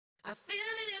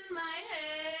my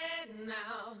head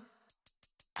now.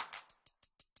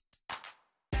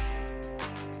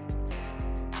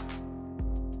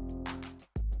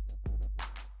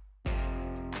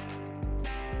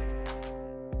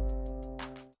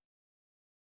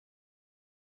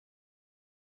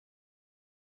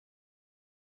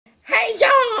 Hey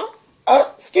y'all!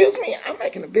 Excuse me, I'm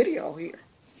making a video here.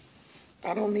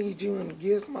 I don't need you in the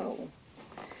gizmo.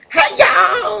 Hey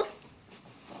y'all!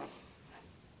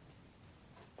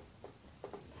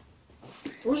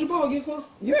 Where's your ball, Gizmo?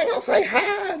 You ain't gonna say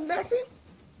hi or nothing?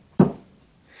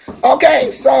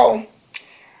 Okay, so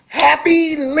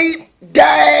happy leap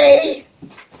day!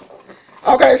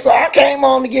 Okay, so I came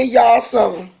on to give y'all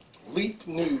some Leap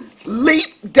news.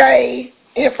 leap day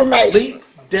information. Leap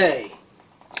day.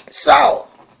 So,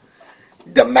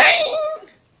 the main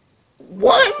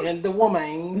And the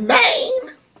woman. main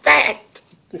fact.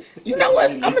 You know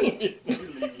what?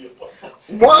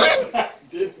 One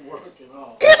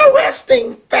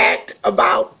interesting fact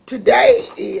about today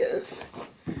is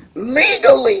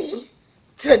legally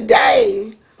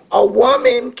today a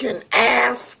woman can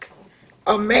ask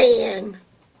a man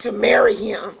to marry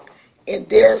him, and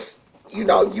there's you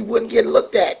wouldn't get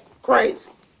looked at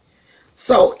crazy.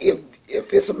 So if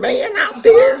it's a man out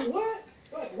there, What?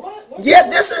 yeah,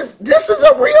 this is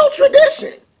a real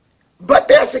tradition, but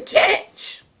there's a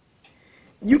catch.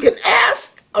 You can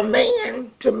ask a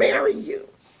man to marry you,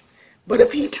 but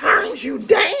if he turns you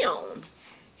down,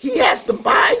 he has to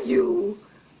buy you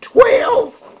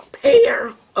 12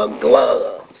 pair of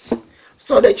gloves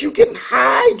so that you can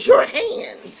hide your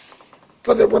hands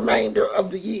for the remainder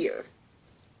of the year.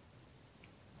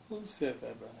 Who said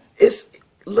that, brother?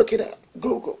 Look it up.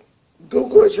 Google.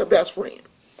 Google is your best friend.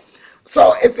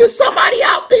 So if there's somebody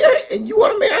out there and you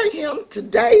want to marry him,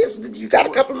 today you got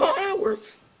a couple more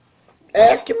hours.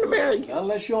 Ask him to marry you.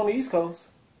 Unless you're on the East Coast.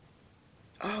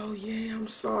 Oh yeah, I'm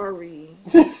sorry.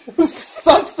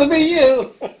 Sucks to be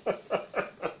you.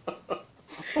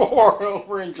 Or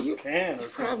over in Japan. You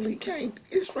probably can't.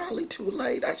 It's probably too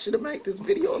late. I should have made this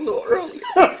video a little earlier.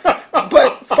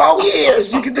 But 4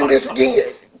 years, you can do this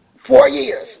again. 4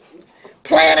 years.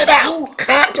 Plan it out.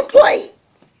 Contemplate.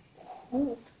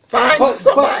 Find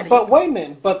somebody. But wait a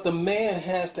minute. But the man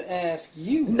has to ask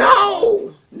you.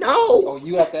 No. Oh,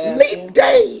 you have to ask Leap him?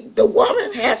 day. The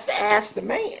woman has to ask the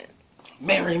man.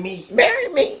 Marry me. Marry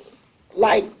me.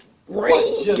 Like,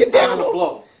 ring. Just Get down out of the on.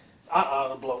 blow.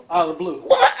 Out of the blue.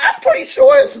 Well, I'm pretty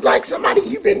sure it's like somebody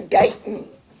you've been dating.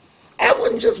 I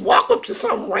wouldn't just walk up to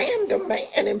some random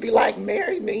man and be like,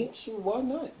 marry me. Sure, why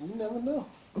not? You never know.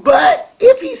 But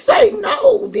if he say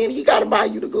no, then he got to buy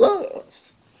you the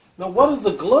gloves. Now, what does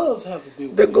the gloves have to do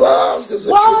with The it? gloves is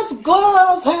a What's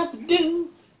gloves have to do?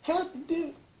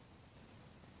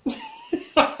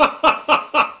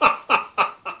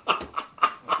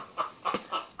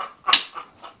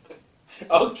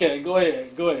 Okay, go ahead.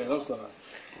 I'm sorry.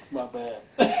 My bad.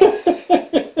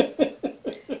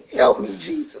 Help me,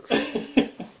 Jesus. Help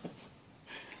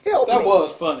me. That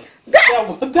was funny.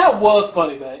 That was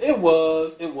funny, man. It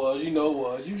was. You know it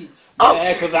was. You just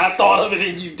mad because I thought of it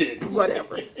and you didn't.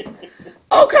 Whatever.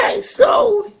 Okay,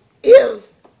 so if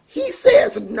he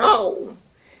says no,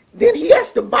 then he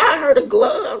has to buy her the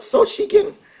gloves so she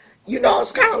can,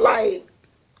 it's kind of like,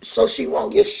 so she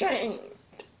won't get shamed.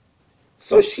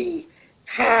 So she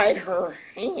hide her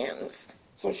hands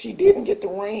so she didn't get the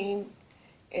ring,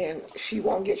 and she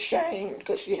won't get shamed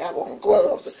because she have on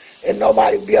gloves and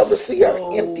nobody will be able to see her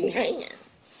empty hand.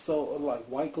 So, like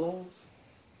white gloves?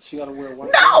 She got to wear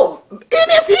white No, gloves? and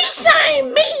if he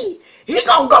shame me, he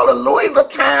gonna go to Louis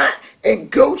Vuitton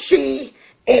and Gucci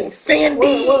and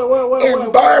Fendi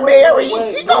and Burberry.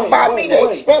 He gonna buy me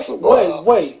the expensive gloves.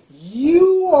 Wait.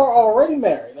 You are already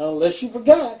married, unless you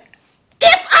forgot.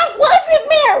 If I wasn't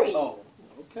married. Oh,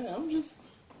 okay. I'm just,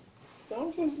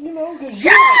 because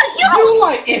Yeah, you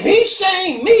like, if he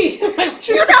shamed me,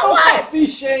 You know what? If he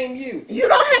shamed you. You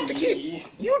don't have to keep.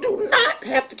 You do not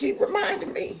have to keep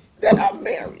reminding me that I'm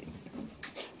married.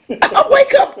 I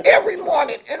wake up every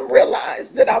morning and realize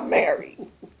that I'm married.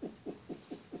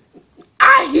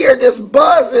 I hear this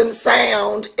buzzing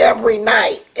sound every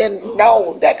night and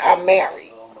know that I'm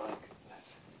married. Oh my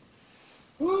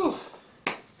goodness. Whew.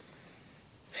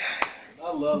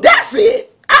 I love That's it.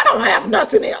 I don't have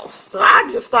nothing else. So I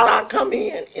just thought I'd come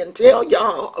in and tell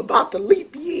y'all about the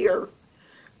leap year.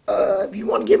 If you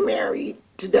want to get married,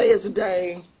 today is the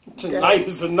day. Tonight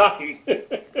is the night.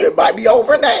 It might be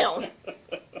over now.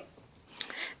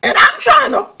 And I'm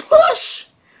trying to push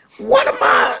one of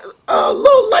my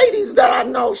little ladies that I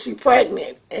know, she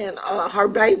pregnant, and her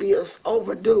baby is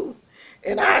overdue.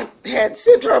 And I had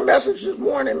sent her a message this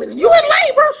morning, you in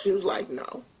labor? She was like,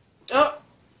 no.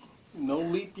 No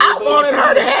leap year. I wanted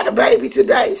her to have a baby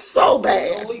today so No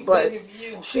bad, leap but baby for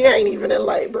you. she ain't even in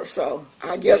labor, so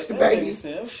I guess the baby. Baby,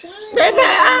 Baby,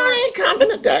 I ain't coming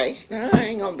today. I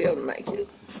ain't gonna be able to make it.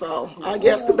 So I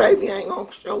guess the baby ain't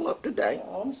gonna show up today.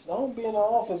 I'm be in the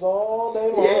office all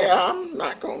day long. Yeah, I'm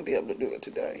not gonna be able to do it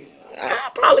today.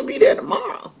 I'll probably be there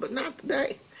tomorrow, but not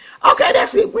today. Okay,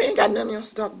 that's it. We ain't got nothing else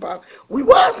to talk about. We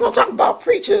was gonna talk about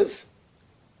preachers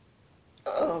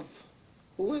of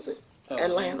who is it?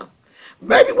 Atlanta.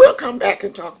 Maybe we'll come back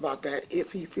and talk about that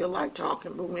if he feel like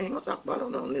talking, but we ain't gonna talk about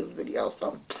it on this video.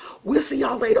 So we'll see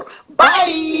y'all later.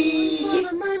 Bye. For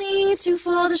the money, two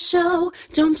for the show.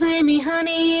 Don't play me,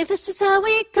 honey. This is how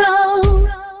we go.